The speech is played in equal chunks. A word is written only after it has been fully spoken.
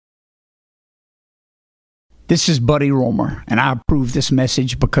This is Buddy Roemer, and I approve this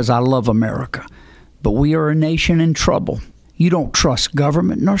message because I love America. But we are a nation in trouble. You don't trust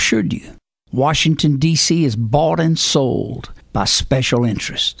government, nor should you. Washington, D.C. is bought and sold by special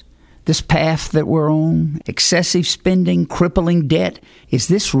interest. This path that we're on, excessive spending, crippling debt, is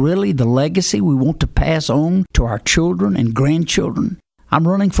this really the legacy we want to pass on to our children and grandchildren? I'm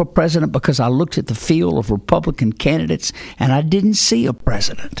running for president because I looked at the field of Republican candidates and I didn't see a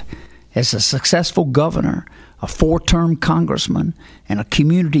president. As a successful governor, a 4-term congressman, and a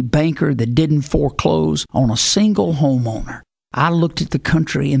community banker that didn't foreclose on a single homeowner, I looked at the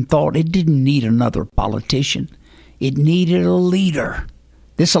country and thought it didn't need another politician. It needed a leader.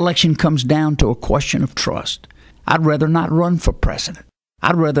 This election comes down to a question of trust. I'd rather not run for president.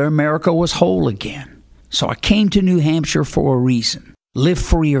 I'd rather America was whole again. So I came to New Hampshire for a reason. Live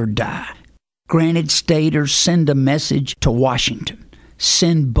free or die. Granted staters, send a message to Washington.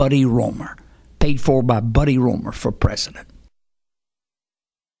 Send Buddy Roemer. Paid for by Buddy Roemer for president.